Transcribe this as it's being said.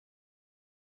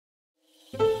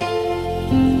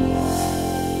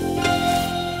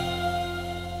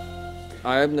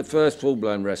I opened the first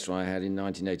full-blown restaurant I had in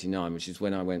 1989, which is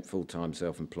when I went full-time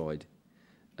self-employed.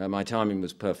 My timing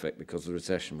was perfect because the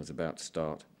recession was about to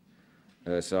start.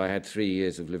 So I had 3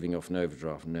 years of living off an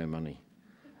overdraft and no money.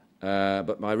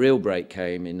 But my real break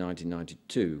came in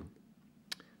 1992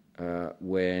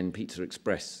 when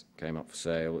PizzaExpress came up for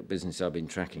sale, a business I've been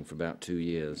tracking for about 2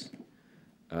 years.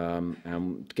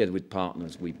 And together with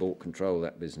partners, we bought control of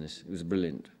that business. It was a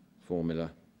brilliant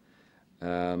formula.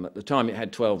 At the time, it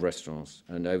had 12 restaurants,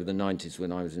 and over the 90s,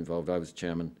 when I was involved, I was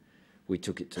chairman, we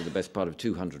took it to the best part of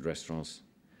 200 restaurants.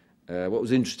 What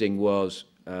was interesting was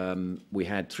we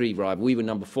had 3 rivals. We were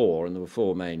number 4, and there were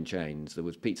 4 main chains. There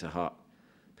was Pizza Hut,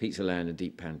 Pizza Land, and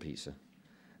Deep Pan Pizza.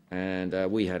 And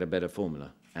we had a better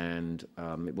formula, and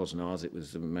it wasn't ours. It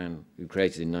was a man who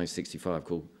created it in 1965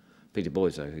 called Peter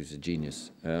Boiso, who's a genius.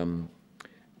 And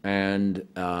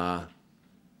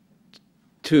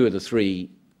 2 of the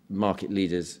 3 market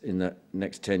leaders in the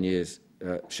next 10 years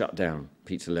shut down,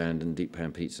 Pizza Land and Deep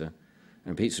Pan Pizza.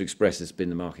 And PizzaExpress has been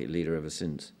the market leader ever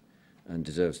since and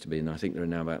deserves to be. And I think there are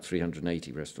now about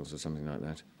 380 restaurants or something like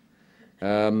that.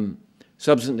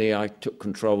 Subsequently, I took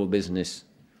control of a business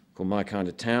called My Kind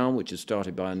of Town, which was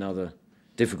started by another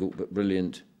difficult but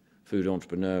brilliant food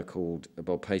entrepreneur called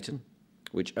Bob Payton,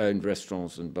 which owned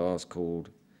restaurants and bars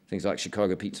called things like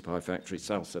Chicago Pizza Pie Factory,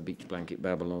 Salsa, Beach Blanket,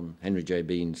 Babylon, Henry J.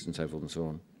 Beans, and so forth and so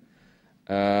on.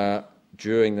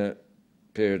 During the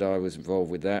period I was involved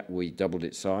with that, we doubled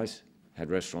its size, had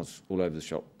restaurants all over the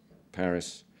shop,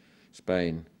 Paris,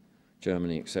 Spain,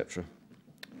 Germany, etc.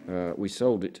 We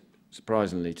sold it,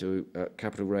 surprisingly, to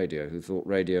Capital Radio, who thought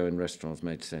radio and restaurants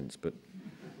made sense, but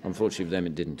unfortunately for them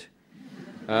it didn't.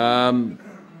 I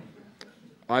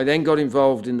then got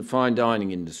involved in the fine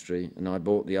dining industry, and I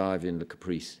bought the Ivy and the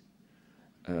Caprice.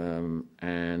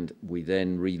 And we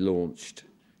then relaunched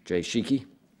Jay Shiki,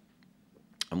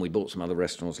 and we bought some other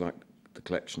restaurants like The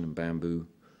Collection and Bamboo.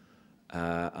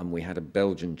 And we had a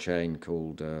Belgian chain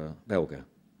called Belga.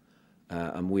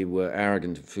 And we were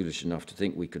arrogant and foolish enough to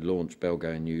think we could launch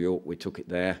Belga in New York. We took it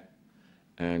there,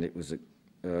 and it was a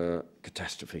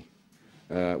catastrophe.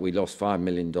 We lost $5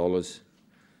 million.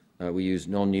 We used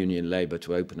non-union labour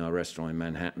to open our restaurant in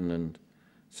Manhattan, and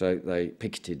so they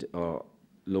picketed our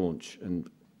launch and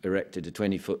erected a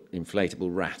 20-foot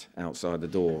inflatable rat outside the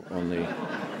door on the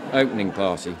opening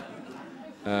party,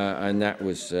 and that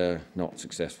was not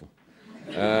successful.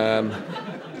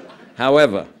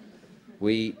 However,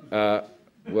 we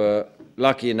were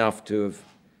lucky enough to have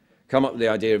come up with the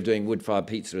idea of doing wood-fired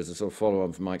pizza as a sort of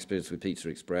follow-on from my experience with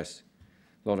PizzaExpress.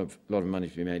 A lot of money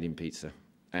to be made in pizza.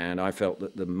 And I felt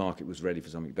that the market was ready for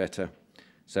something better.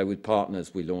 So with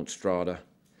partners, we launched Strada.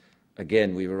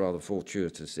 Again, we were rather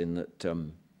fortuitous in that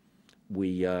the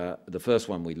first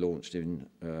one we launched in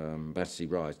Battersea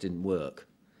Rise didn't work.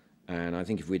 And I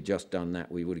think if we'd just done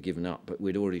that, we would have given up. But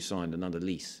we'd already signed another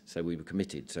lease, so we were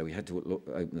committed. So we had to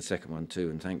open the second one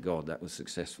too, and thank God that was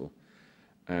successful.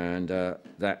 And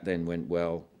that then went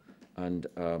well. And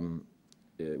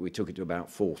we took it to about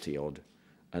 40-odd.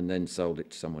 And then sold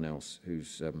it to someone else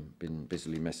who's been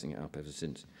busily messing it up ever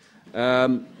since.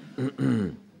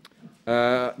 During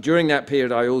that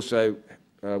period, I also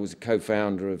was a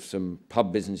co-founder of some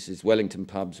pub businesses, Wellington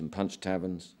pubs and Punch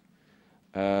taverns.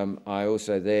 I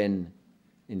also then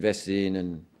invested in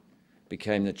and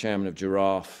became the chairman of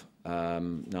Giraffe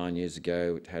 9 years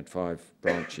ago. It had 5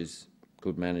 branches,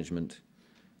 good management,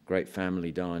 great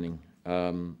family dining.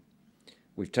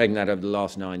 We've taken that over the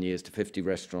last 9 years to 50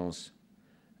 restaurants.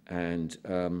 And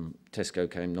Tesco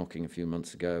came knocking a few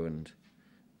months ago, and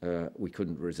we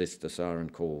couldn't resist the siren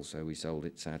call, so we sold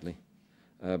it, sadly.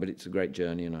 But it's a great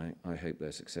journey, and I hope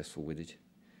they're successful with it.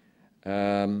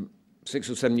 6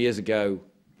 or 7 years ago,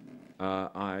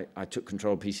 I took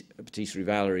control of Patisserie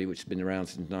Valerie, which has been around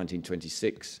since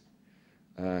 1926.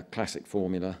 Classic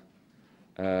formula.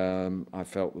 I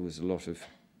felt there was a lot of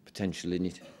potential in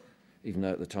it, even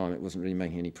though at the time it wasn't really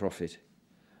making any profit.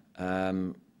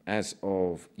 As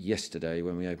of yesterday,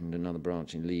 when we opened another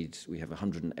branch in Leeds, we have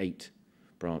 108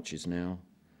 branches now.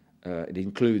 It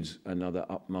includes another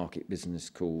upmarket business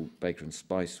called Baker and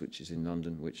Spice, which is in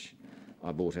London, which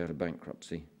I bought out of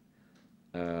bankruptcy.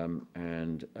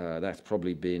 And that's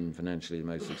probably been financially the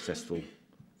most successful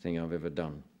thing I've ever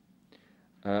done.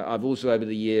 I've also, over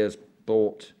the years,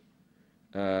 bought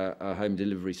a home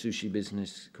delivery sushi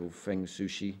business called Feng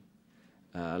Sushi,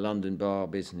 a London bar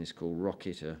business called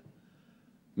Rocket, a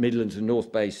Midlands and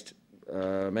North-based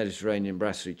Mediterranean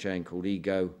brasserie chain called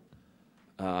Ego.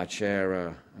 I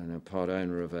chair and a part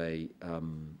owner of a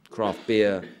craft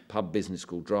beer pub business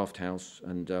called Draft House,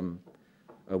 and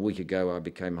a week ago I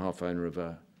became half owner of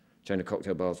a chain of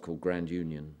cocktail bars called Grand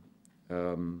Union.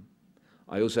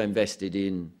 I also invested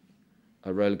in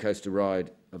a roller coaster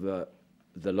ride of the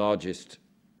largest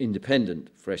independent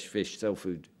fresh fish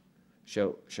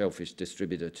shellfish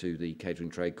distributor to the catering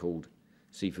trade called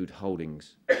Seafood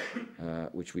Holdings,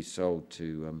 which we sold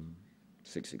to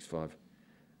 665.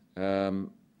 And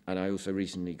I also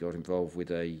recently got involved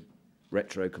with a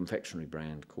retro confectionery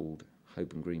brand called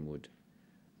Hope and Greenwood.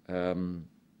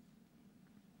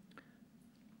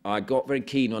 I got very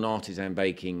keen on artisan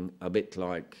baking, a bit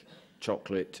like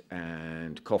chocolate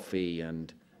and coffee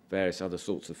and various other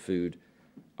sorts of food.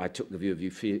 I took the view of a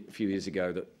few years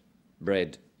ago that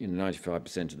bread,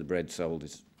 95% of the bread sold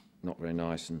is not very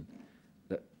nice, and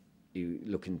that you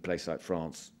look in a place like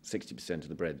France, 60% of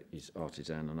the bread is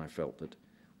artisan, and I felt that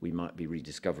we might be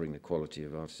rediscovering the quality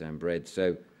of artisan bread.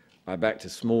 So I backed a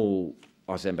small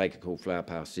artisan baker called Flour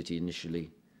Power City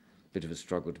initially, bit of a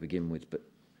struggle to begin with, but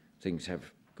things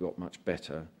have got much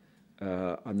better.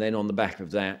 And then on the back of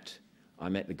that, I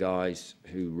met the guys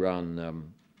who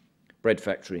run Bread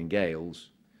Factory in Gales,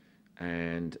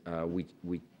 and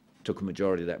we took a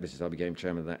majority of that business. I became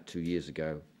chairman of that 2 years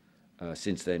ago.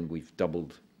 Since then, we've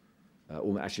doubled,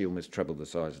 actually almost trebled the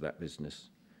size of that business.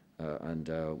 And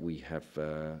we have,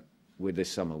 with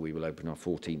this summer, we will open our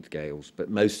 14th Gales,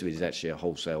 but most of it is actually a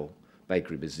wholesale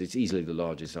bakery business. It's easily the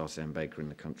largest artisan baker in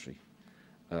the country,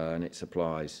 and it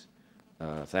supplies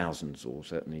thousands, or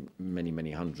certainly many, many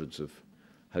hundreds of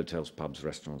hotels, pubs,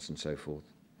 restaurants, and so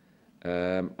forth.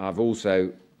 I've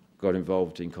also got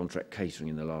involved in contract catering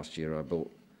in the last year. I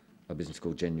bought a business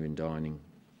called Genuine Dining.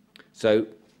 So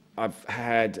I've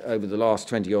had, over the last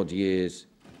 20-odd years,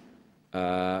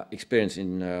 experience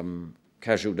in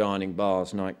casual dining,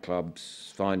 bars,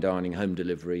 nightclubs, fine dining, home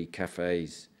delivery,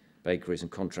 cafes, bakeries, and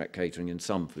contract catering, and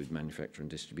some food manufacture and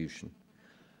distribution.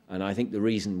 And I think the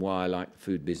reason why I like the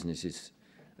food business is,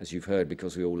 as you've heard,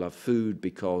 because we all love food,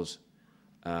 because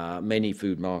many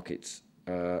food markets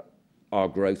are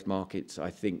growth markets. I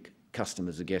think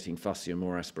customers are getting fussier and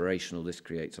more aspirational. This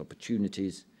creates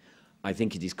opportunities. I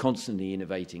think it is constantly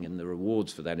innovating, and the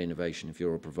rewards for that innovation, if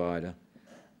you're a provider.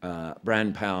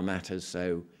 Brand power matters,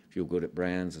 so if you're good at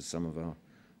brands, as some of our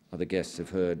other guests have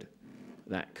heard,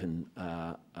 that can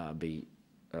be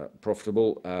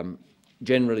profitable.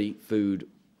 Generally, food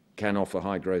can offer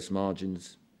high gross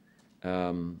margins.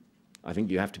 I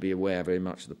think you have to be aware very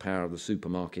much of the power of the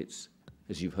supermarkets.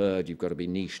 As you've heard, you've got to be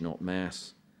niche, not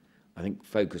mass. I think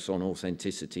focus on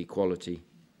authenticity, quality.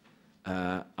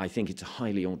 I think it's a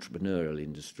highly entrepreneurial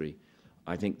industry.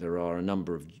 I think there are a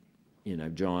number of,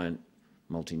 giant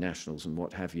multinationals and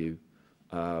what have you,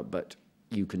 but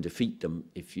you can defeat them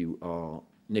if you are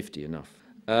nifty enough.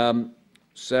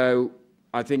 So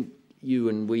I think you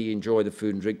and we enjoy the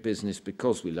food and drink business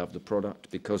because we love the product,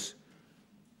 because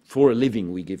for a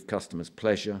living we give customers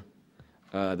pleasure.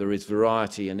 There is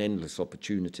variety and endless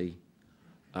opportunity.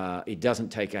 It doesn't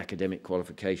take academic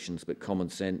qualifications, but common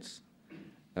sense.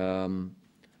 And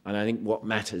I think what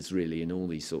matters really in all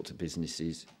these sorts of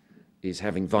businesses is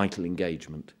having vital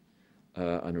engagement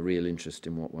and a real interest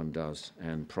in what one does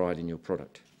and pride in your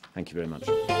product. Thank you very much.